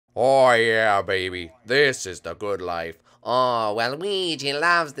Oh yeah, baby, this is the good life. Oh, well, Luigi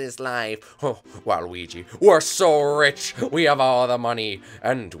loves this life. Oh, well, Luigi, we're so rich. We have all the money.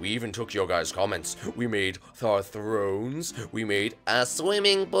 And we even took your guys' comments. We made our thrones. We made a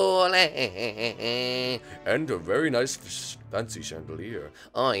swimming pool. And a very nice fancy chandelier.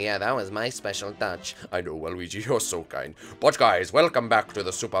 Oh, yeah, that was my special touch. I know, well, Luigi, you're so kind. But, guys, welcome back to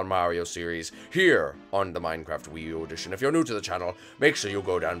the Super Mario series here on the Minecraft Wii U edition. If you're new to the channel, make sure you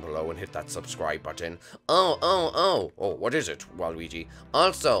go down below and hit that subscribe button. Oh, what is it, Waluigi?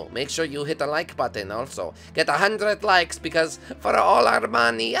 Also, make sure you hit the like button also. Get 100 likes because for all our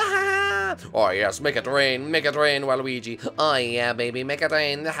money. Ah! Oh, yes, make it rain, Waluigi. Oh, yeah, baby, make it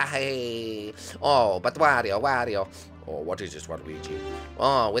rain. Oh, but Wario. Oh, what is this, Waluigi?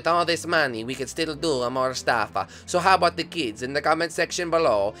 Oh, with all this money, we could still do more stuff. So how about the kids? In the comment section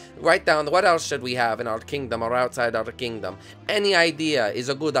below, write down what else should we have in our kingdom or outside our kingdom. Any idea is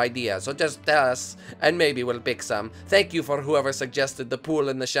a good idea, so just tell us, and maybe we'll pick some. Thank you for whoever suggested the pool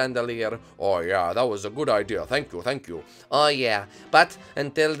and the chandelier. Oh, yeah, that was a good idea. Thank you. Oh, yeah, but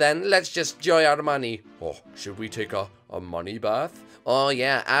until then, let's just enjoy our money. Oh, should we take a money bath? Oh,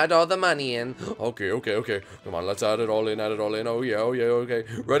 yeah, add all the money in. Okay. Come on, let's add it all in. Oh, yeah, okay.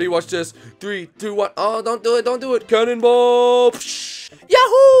 Ready? Watch this. 3, 2, 1. Oh, don't do it. Cannonball. Psh!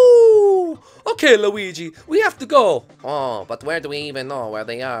 Yahoo! Okay, Luigi, we have to go. Oh, but where do we even know where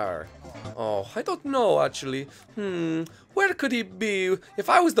they are? Oh, I don't know, actually. Where could he be? If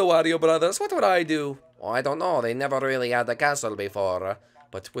I was the Wario brothers, what would I do? Oh, I don't know. They never really had a castle before.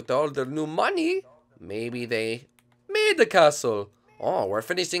 But with all their new money, maybe they made the castle. Oh, we're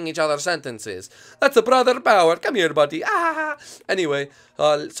finishing each other's sentences. That's a brother power. Come here, buddy. Ah. Anyway,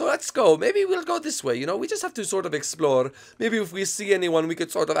 so let's go. Maybe we'll go this way. We just have to sort of explore. Maybe if we see anyone, we could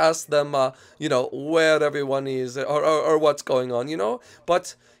sort of ask them, where everyone is or what's going on,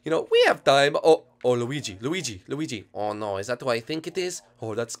 But, we have time. Oh, Luigi. Oh, no, is that who I think it is?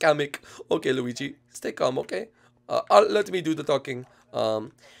 Oh, that's Kamek. Okay, Luigi, stay calm, okay? Let me do the talking.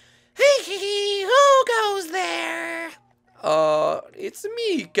 Hey, who goes there? It's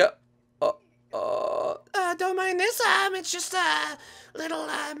me, don't mind this, it's just a little,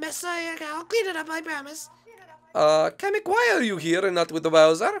 mess. I'll clean it up, I promise. Kamek, why are you here and not with the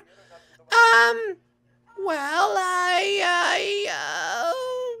Bowser? Well, I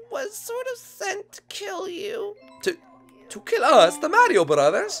was sort of sent to kill you. To kill us, the Mario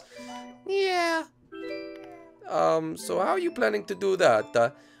Brothers? Yeah. So how are you planning to do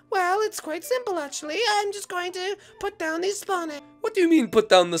that? Well, it's quite simple, actually. I'm just going to put down these spawn eggs. What do you mean, put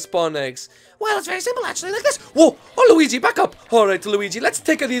down the spawn eggs? Well, it's very simple, actually, like this. Whoa! Oh, Luigi, back up! Alright, Luigi, let's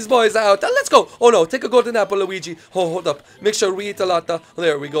take these boys out. Let's go! Oh, no, take a golden apple, Luigi. Oh, hold up. Make sure we eat a lot.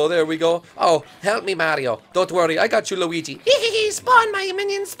 There we go. Oh, help me, Mario. Don't worry, I got you, Luigi. Spawn, my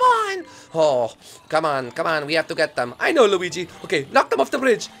minions, spawn! Oh, come on, we have to get them. I know, Luigi. Okay, knock them off the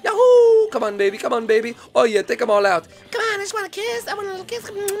bridge. Yahoo! Come on, baby. Oh, yeah, take them all out. Come on, I just want a kiss. I want a little kiss.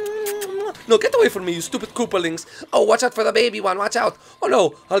 No, get away from me, you stupid Koopalings. Oh, watch out for the baby one. Watch out. Oh,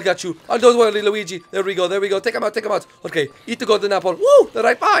 no. I'll get you. Oh, don't worry, Luigi. There we go. Take him out. Okay, eat the golden apple. Woo! They're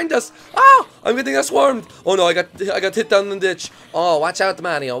right behind us. Ah! I'm getting swarmed. Oh, no. I got hit down in the ditch. Oh, watch out,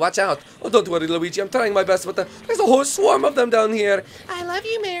 Mario. Watch out. Oh, don't worry, Luigi. I'm trying my best, but there's a whole swarm of them down here. I love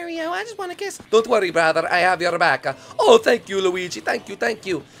you, Mario. I just want a kiss. Don't worry, brother. I have your back. Oh, thank you, Luigi. Thank you.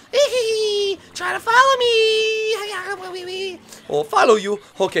 Try to follow me. Oh, follow you?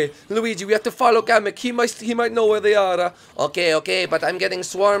 Okay, Luigi, we have to follow Kamek. He might know where they are. Okay, but I'm getting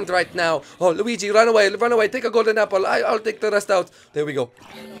swarmed right now. Oh, Luigi, run away. Take a golden apple. I'll take the rest out. There we go.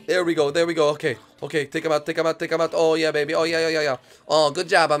 Okay, take him out. Oh, yeah, baby. Oh, yeah. Oh, good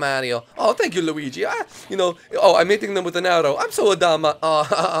job, Mario. Oh, thank you, Luigi. I'm hitting them with an arrow. I'm so dumb.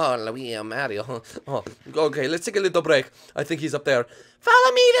 Luigi, Mario. Oh, okay, let's take a little break. I think he's up there.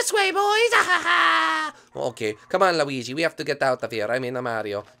 Follow me this way, boys. Okay, come on, Luigi. We have to get out of here. I mean,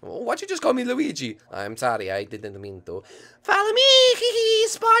 Mario. Why'd you just call me Luigi? I'm sorry. I didn't mean to. Follow me.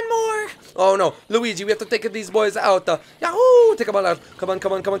 Spawn more. Oh, no. Luigi, we have to take these boys out. Yahoo! Take them all out. Come on.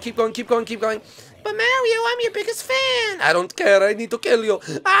 Keep going. But Mario, I'm your biggest fan. I don't care. I need to kill you.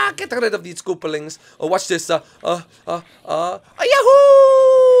 Get rid of these Koopalings. Oh, watch this. Yahoo!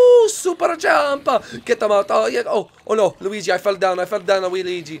 super jump. Get them out. Oh, yeah. Oh no, Luigi, I fell down,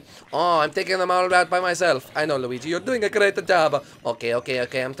 Luigi. Oh, I'm taking them all out by myself. I know, Luigi, you're doing a great job. Okay,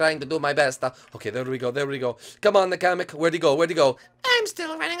 I'm trying to do my best. Okay, there we go. Come on, the comic. Where'd he go? I'm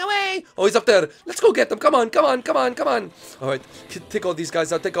still running away. Oh, he's up there. Let's go get them. Come on. All right, take all these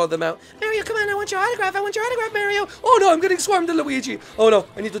guys out. Take all them out. Mario, come on. I want your autograph, Mario. Oh, no, I'm getting swarmed, Luigi. Oh, no,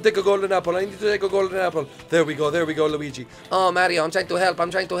 I need to take a golden apple. There we go, Luigi. Oh, Mario, I'm trying to help.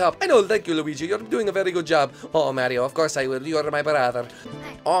 I know, thank you, Luigi. You're doing a very good job. Oh, Mario, of course I will. You're my brother.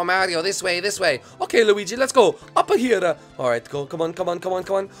 Oh, Mario, this way. Okay, Luigi, let's go. Up here. All right, go. Come on.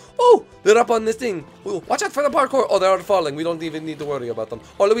 Oh, they're up on this thing. Ooh, watch out for the parkour. Oh, they're falling. We don't even need to worry about them.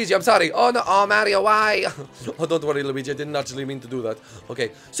 Oh, Luigi, I'm sorry. Oh, no. Oh, Mario, why? Oh, don't worry, Luigi. I didn't actually mean to do that.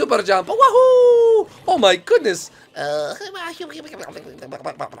 Okay, super jump. Wahoo! Oh, my goodness.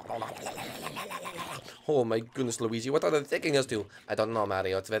 Oh my goodness, Luigi, what are they taking us to? I don't know,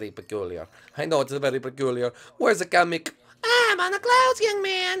 Mario, it's very peculiar. I know it's very peculiar. Where's the comic? I'm on the clouds, young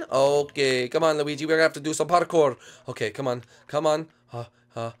man. Okay, come on, Luigi, we're gonna have to do some parkour. Okay, come on.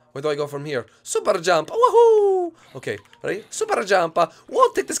 Where do I go from here? Super jump. Woohoo! Okay, ready? Super jump.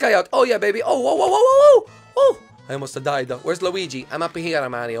 Whoa, take this guy out. Oh yeah, baby. Oh, whoa. Oh, I almost died. Where's Luigi? I'm up here,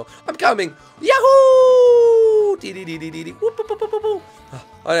 Mario. I'm coming. Yahoo!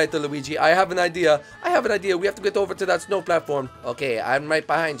 Alright, Luigi, I have an idea. We have to get over to that snow platform. Okay, I'm right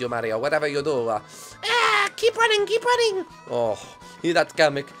behind you, Mario. Whatever you do. Keep running. Oh, hear that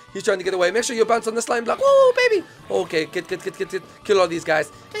comic. He's trying to get away. Make sure you bounce on the slime block. Whoa, baby. Okay, get. Kill all these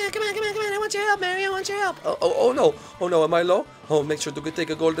guys. Come on. I want your help, Mario. Oh, no. Am I low? Oh, make sure to take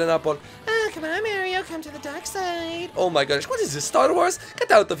a golden apple. Come on, Mario. Come to the dark side. Oh, my gosh. What is this, Star Wars?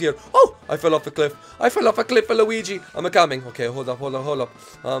 Get out of here. Oh, I fell off a cliff. Luigi. I'm coming. Okay, hold up.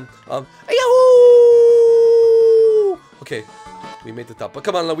 Yahoo! Okay. We made it up. But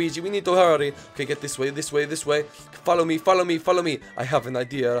come on, Luigi. We need to hurry. Okay, get this way. Follow me. I have an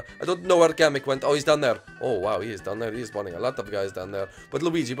idea. I don't know where Kamek went. Oh, he's down there. Oh, wow. He is down there. He's spawning a lot of guys down there. But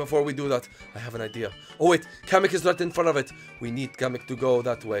Luigi, before we do that, I have an idea. Oh, wait. Kamek is right in front of it. We need Kamek to go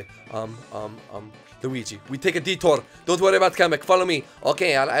that way. Luigi, we take a detour. Don't worry about Kamek. Follow me.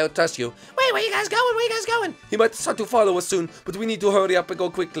 Okay, I'll trust you. Wait, where you guys going? He might start to follow us soon, but we need to hurry up and go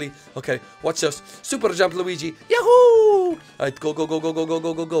quickly. Okay, watch this. Super jump, Luigi. Yahoo! Alright, go.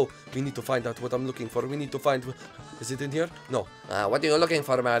 We need to find out what I'm looking for. Is it in here? No. What are you looking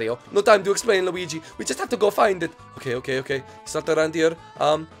for, Mario? No time to explain, Luigi. We just have to go find it. Okay. It's not around here.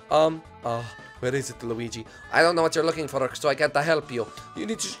 Where is it, Luigi? I don't know what you're looking for, so I can't help you. You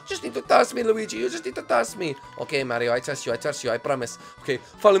just need to trust me, Luigi. You just need to trust me. Okay, Mario, I trust you. I promise. Okay,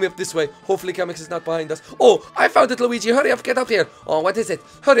 follow me up this way. Hopefully, Kamek is not behind us. Oh, I found it, Luigi. Hurry up, get up here. Oh, what is it?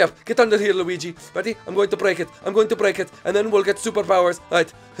 Hurry up, get under here, Luigi. Ready? I'm going to break it, and then we'll get superpowers.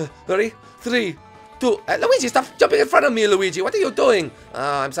 Right, ready? 3, 2, Luigi, stop jumping in front of me, Luigi. What are you doing?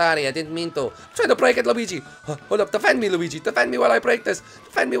 I'm sorry, I didn't mean to. I'm trying to break it, Luigi. Hold up, defend me, Luigi. Defend me while I break this.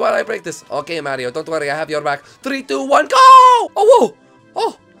 Okay, Mario, don't worry, I have your back. 3, 2, 1, go! Oh,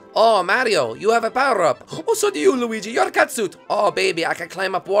 whoa! Oh, Mario, you have a power-up. Oh, so do you, Luigi. Your cat suit. Oh, baby, I can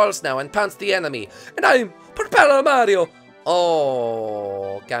climb up walls now and pounce the enemy. And I'm Propeller Mario.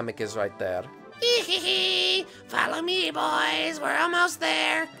 Oh, Kamek is right there. Follow me, boys. We're almost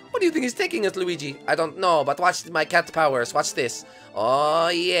there. What do you think he's taking us, Luigi? I don't know, but watch my cat powers. Watch this. Oh,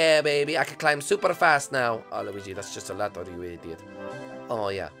 yeah, baby. I can climb super fast now. Oh, Luigi, that's just a ladder, you idiot. Oh,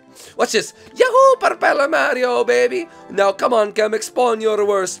 yeah. Watch this. Yahoo, Propeller Mario, baby. Now, come on, Kamek. Spawn your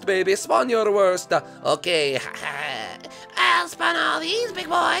worst, baby. Okay. I'll spawn all these big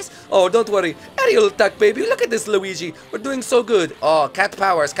boys. Oh, don't worry. Aerial attack, baby. Look at this, Luigi. We're doing so good. Oh, cat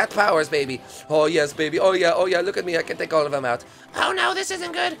powers, baby. Oh, yes, baby. Oh, yeah. Look at me. I can take all of them out. Oh, no, this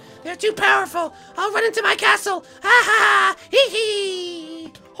isn't good. They're too powerful. I'll run into my castle. Ha.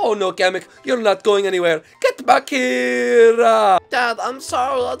 Hee. Oh, no, Kamek. You're not going anywhere. Get back here. Dad, I'm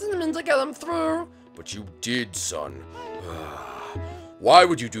sorry. I didn't mean to get them through. But you did, son. Why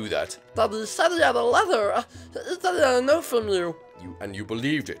would you do that? Daddy said he had a letter. He said he had a note from you. And you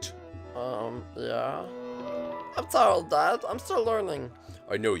believed it? Yeah. I'm sorry, Dad. I'm still learning.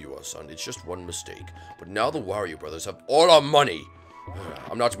 I know you are, son. It's just one mistake. But now the Wario brothers have all our money.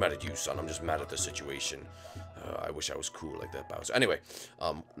 I'm not mad at you, son. I'm just mad at the situation. I wish I was cool like that, Bowser. Anyway,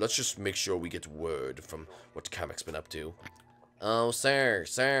 let's just make sure we get word from what Kamek's been up to. Oh, sir.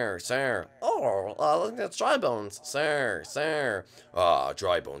 Oh, look at Dry Bones. Sir. Ah,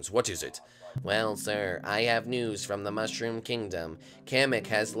 Dry Bones. What is it? Well, sir, I have news from the Mushroom Kingdom. Kamek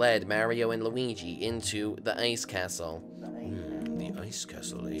has led Mario and Luigi into the Ice Castle. The Ice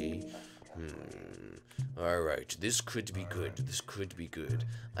Castle, eh? Alright, this could be good. This could be good.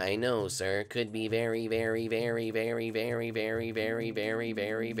 I know, sir. Could be very, very, very, very, very, very, very, very,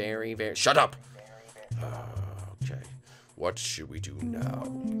 very, very, very. Shut up! Okay. What should we do now?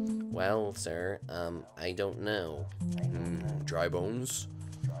 Well, sir, I don't know. Dry bones?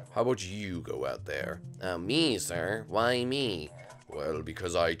 How about you go out there? Me, sir? Why me? Well,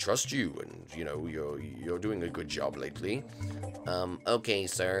 because I trust you, and, you know, you're doing a good job lately. Okay,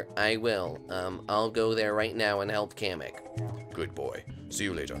 sir, I will. I'll go there right now and help Kamek. Good boy. See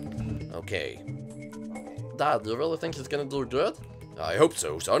you later. Okay. Dad, do you really think he's gonna do good? I hope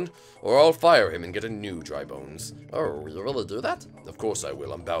so, son. Or I'll fire him and get a new Dry Bones. Oh, you really do that? Of course I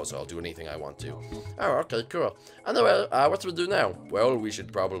will. I'm Bowser. I'll do anything I want to. Oh, okay, cool. Anyway, what do we do now? Well, we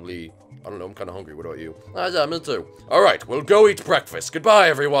should probably... I don't know, I'm kind of hungry. What about you? Yeah, me too. Alright, we'll go eat breakfast. Goodbye,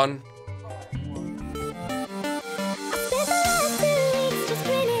 everyone.